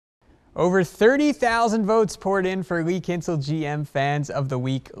Over 30,000 votes poured in for Lee Kinstle GM Fans of the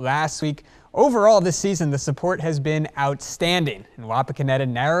Week last week. Overall this season, the support has been outstanding, and Wapakoneta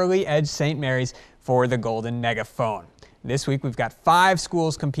narrowly edged St. Mary's for the Golden Megaphone. This week, we've got 5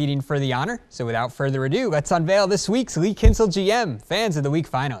 schools competing for the honor, so without further ado, let's unveil this week's Lee Kinstle GM Fans of the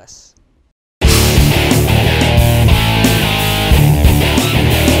Week finalists.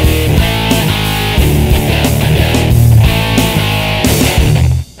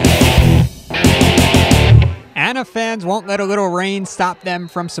 Fans won't let a little rain stop them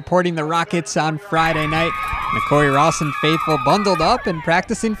from supporting the Rockets on Friday night. The Corey Rawson faithful bundled up and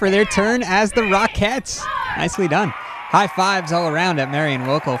practicing for their turn as the Rockettes. Nicely done. High fives all around at Marion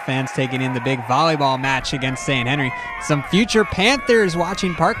local fans taking in the big volleyball match against St. Henry. Some future Panthers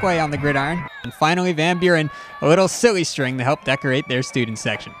watching Parkway on the gridiron. And finally, Van Buren, a little silly string to help decorate their student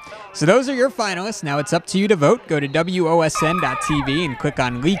section. So those are your finalists. Now it's up to you to vote. Go to WOSN.TV and click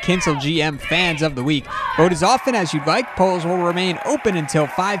on Lee Kinstle GM Fans of the Week. Vote as often as you'd like. Polls will remain open until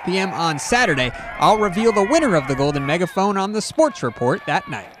 5 p.m. on Saturday. I'll reveal the winner of the Golden Megaphone on the Sports Report that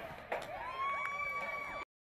night.